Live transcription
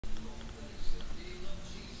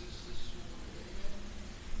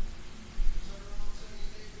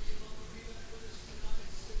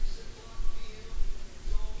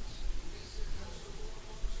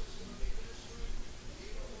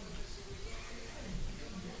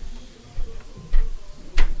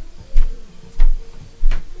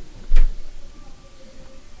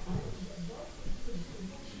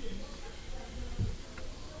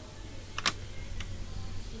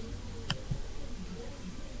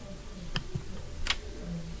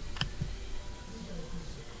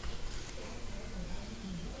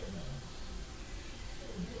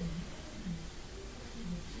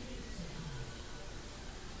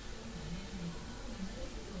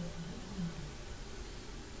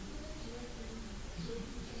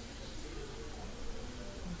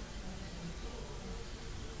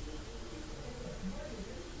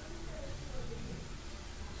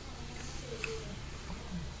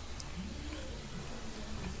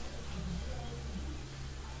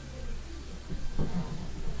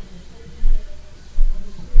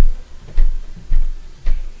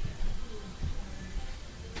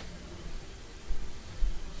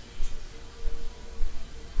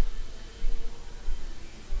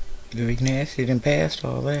Very nasty and past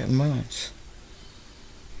all that months.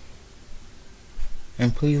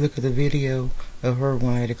 And please look at the video of her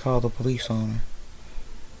when I had to call the police on her.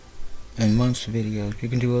 And months of videos. You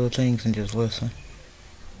can do other things and just listen.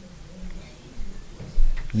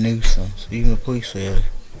 Nuisance. Even the police said it.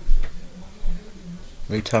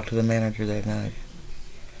 They talked to the manager that night.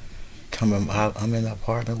 I'm in the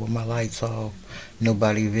apartment with my lights off.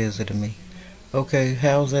 Nobody visited me. Okay,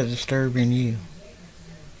 how's that disturbing you?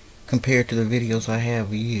 Compared to the videos I have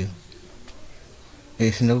of you.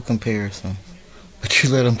 It's no comparison. But you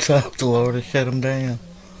let them talk, the Lord will shut them down.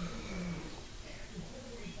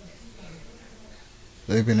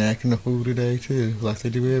 They've been acting a fool today too, like they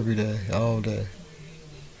do every day, all day.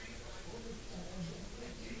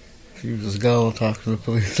 She was just gone talking to the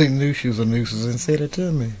police. They knew she was a nuisance and said it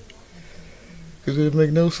to me. Because it didn't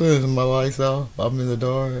make no sense. My lights off, I'm in the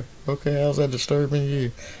dark. Okay, how's that disturbing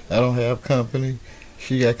you? I don't have company.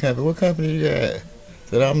 She got company. What company you got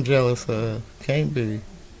that I'm jealous of? Can't be.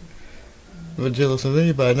 I'm not jealous of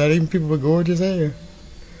anybody, not even people with gorgeous hair.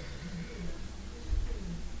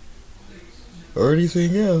 Or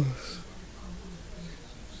anything else.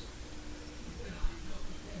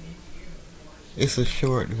 It's a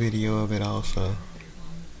short video of it also.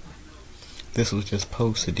 This was just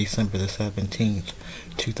posted December the 17th,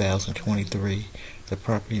 2023. The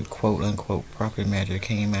property, quote-unquote, property manager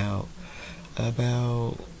came out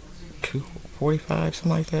about 2:45,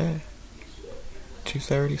 something like that.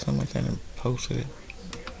 2:30, something like that, and posted it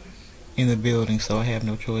in the building, so I have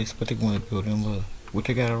no choice but to go in the building and look. Which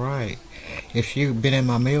I got it right. If she'd been in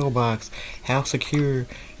my mailbox, how secure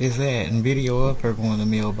is that? And video of her going in the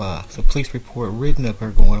mailbox. A police report written of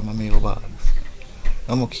her going in my mailbox.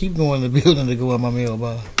 I'm gonna keep going to the building to go in my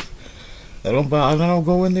mailbox. I don't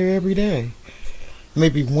go in there every day.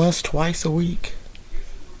 Maybe once, twice a week.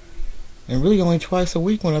 And really only twice a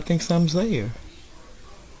week when I think something's there.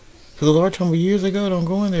 Because the Lord told me years ago, don't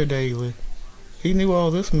go in there daily. He knew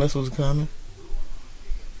all this mess was coming.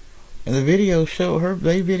 And the video showed her,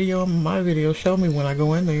 my video showed me when I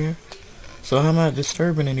go in there. So I'm not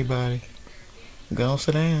disturbing anybody. Go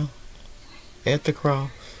sit down. At the cross.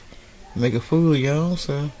 Make a fool of your own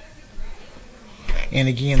self. And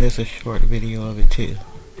again, there's a short video of it too.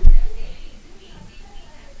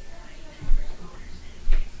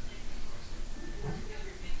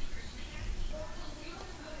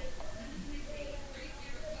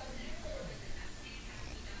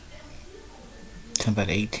 Talking about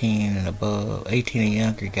 18 and above. 18 and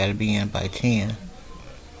younger, you gotta be in by 10.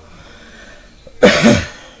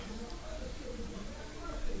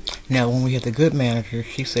 Now, when we had the good manager,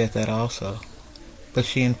 she said that also. But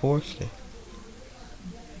she enforced it.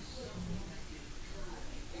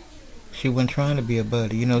 She wasn't trying to be a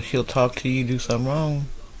buddy. You know, she'll talk to you, do something wrong.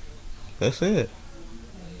 That's it.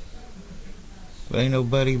 But ain't no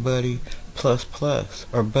buddy plus plus.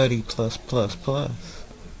 Or buddy plus plus plus.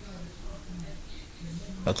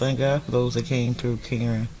 I thank God for those that came through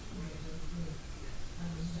caring.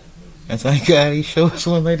 And thank God he shows us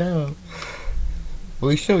when they don't.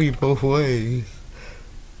 We show you both ways.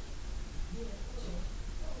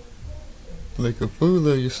 Make a fool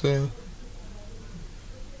of yourself.